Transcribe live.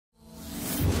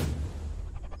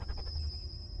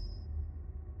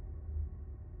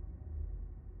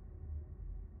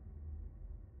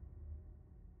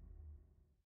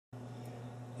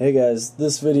Hey guys,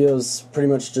 this video is pretty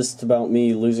much just about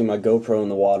me losing my GoPro in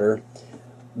the water.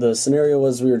 The scenario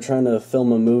was we were trying to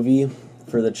film a movie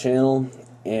for the channel,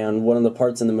 and one of the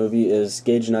parts in the movie is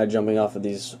Gage and I jumping off of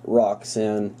these rocks,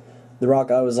 and the rock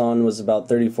I was on was about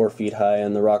 34 feet high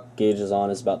and the rock Gage is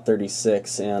on is about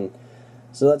 36, and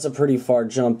so that's a pretty far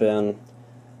jump, and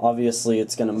obviously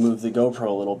it's going to move the GoPro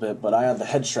a little bit, but I had the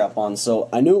head strap on, so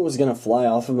I knew it was going to fly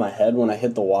off of my head when I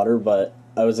hit the water, but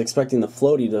I was expecting the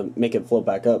floaty to make it float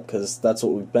back up, because that's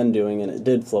what we've been doing, and it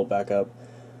did float back up.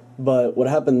 But what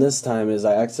happened this time is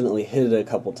I accidentally hit it a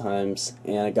couple times,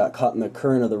 and it got caught in the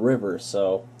current of the river,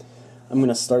 so I'm going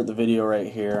to start the video right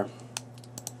here,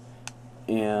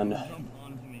 and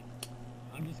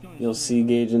you'll see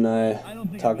Gage and I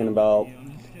talking about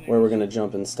where we're going to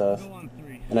jump and stuff.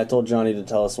 And I told Johnny to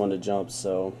tell us when to jump,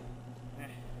 so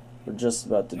we're just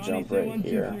about to jump right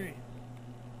here.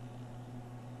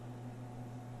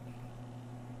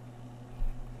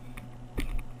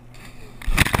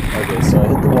 Okay, so I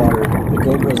hit the water, the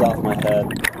GoPro's off my head,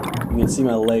 you can see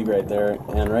my leg right there,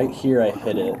 and right here I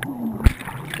hit it.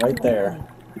 Right there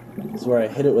is where I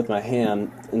hit it with my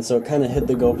hand, and so it kind of hit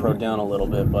the GoPro down a little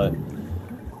bit, but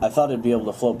I thought it'd be able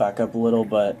to float back up a little,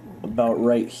 but about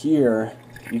right here,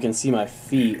 you can see my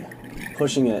feet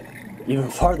pushing it even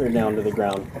farther down to the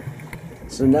ground.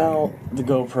 So now the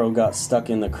GoPro got stuck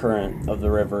in the current of the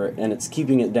river, and it's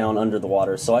keeping it down under the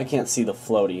water, so I can't see the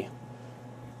floaty.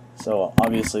 So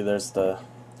obviously there's the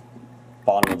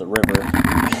bottom of the river,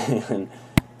 and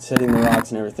it's hitting the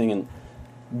rocks and everything, and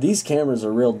these cameras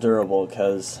are real durable,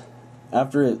 because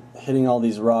after it hitting all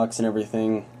these rocks and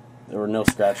everything, there were no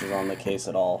scratches on the case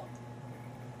at all.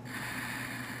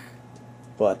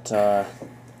 But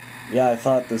yeah, I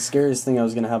thought the scariest thing I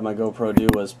was going to have my GoPro do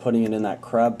was putting it in that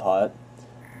crab pot,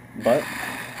 but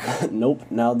nope,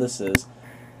 now this is.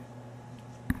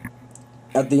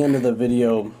 At the end of the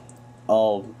video,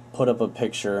 I'll put up a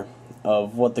picture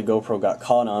of what the GoPro got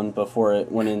caught on before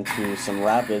it went into some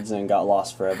rapids and got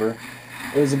lost forever.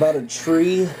 It was about a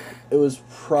tree. It was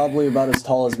probably about as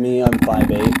tall as me. I'm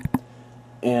 5'8",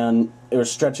 and it was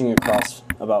stretching across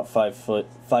about 5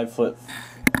 foot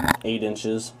 8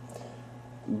 inches.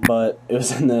 But it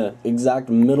was in the exact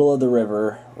middle of the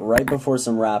river, right before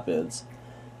some rapids.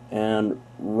 And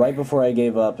right before I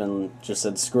gave up and just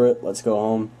said, screw it, let's go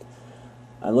home,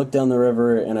 I look down the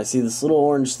river and I see this little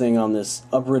orange thing on this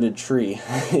uprooted tree,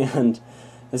 and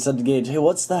I said to Gage, hey,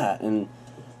 what's that? And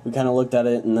we kind of looked at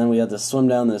it, and then we had to swim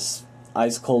down this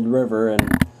ice-cold river, and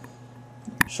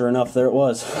sure enough, there it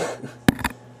was.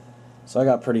 So I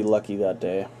got pretty lucky that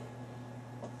day.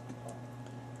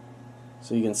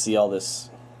 So you can see all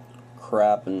this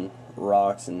crap and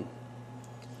rocks, and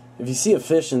if you see a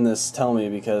fish in this, tell me,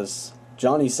 because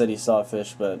Johnny said he saw a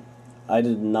fish, but I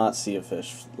did not see a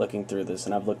fish looking through this,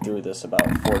 and I've looked through this about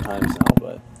 4 times now,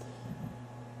 but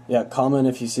yeah, comment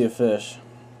if you see a fish.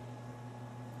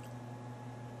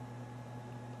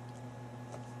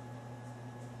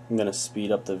 I'm going to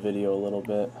speed up the video a little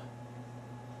bit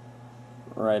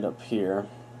right up here.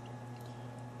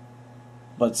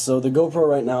 But so the GoPro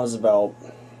right now is about,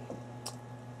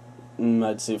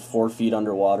 I'd say 4 feet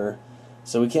underwater,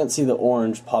 so we can't see the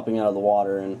orange popping out of the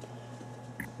water, and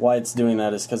why it's doing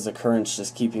that is because the current's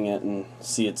just keeping it, and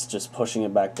see, it's just pushing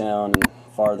it back down and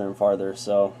farther,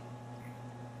 so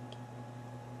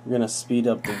we're going to speed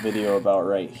up the video about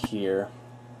right here,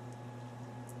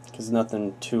 because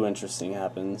nothing too interesting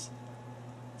happens.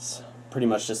 It's pretty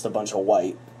much just a bunch of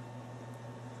white.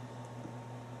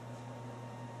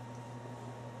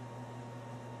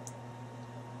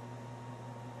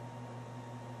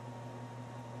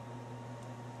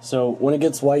 So when it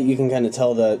gets white, you can kind of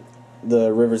tell that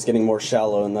the river's getting more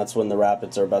shallow, and that's when the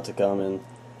rapids are about to come. And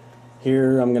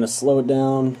here I'm going to slow it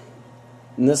down,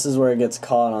 and this is where it gets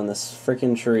caught on this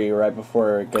freaking tree right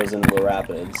before it goes into the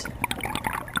rapids.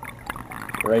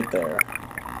 Right there.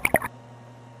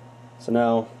 So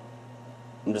now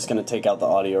I'm just going to take out the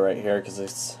audio right here because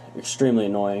it's extremely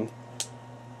annoying.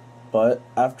 But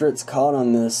after it's caught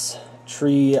on this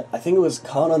tree, I think it was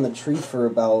caught on the tree for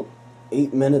about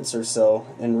 8 minutes or so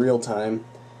in real time.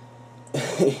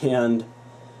 And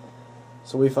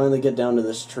so we finally get down to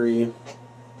this tree,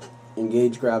 and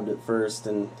Gage grabbed it first,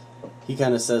 and he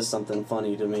kind of says something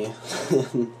funny to me.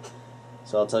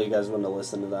 So I'll tell you guys when to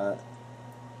listen to that.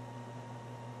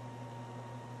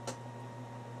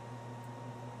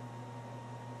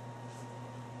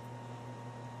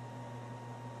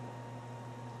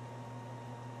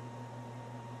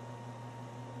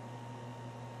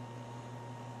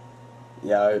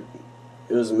 Yeah,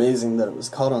 it was amazing that it was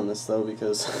caught on this, though,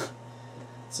 because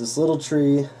it's this little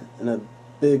tree in a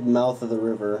big mouth of the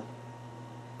river,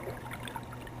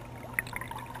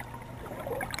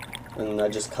 and I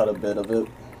just cut a bit of it,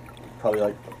 probably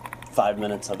like 5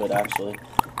 minutes of it actually.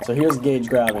 So here's Gage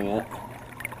grabbing it,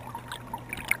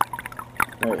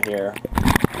 right here.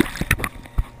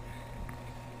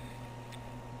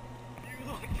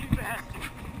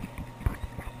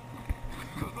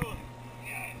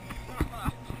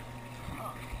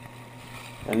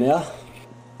 And yeah,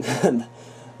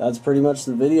 that's pretty much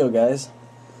the video, guys.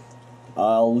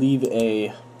 I'll leave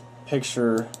a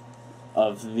picture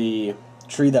of the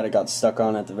tree that it got stuck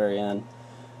on at the very end,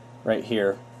 right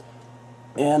here.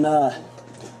 And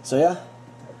so yeah,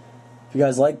 if you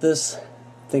guys like this,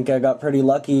 think I got pretty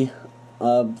lucky,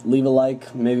 leave a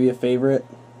like, maybe a favorite,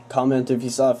 comment if you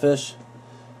saw a fish,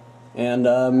 and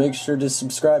make sure to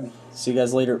subscribe. See you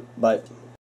guys later. Bye.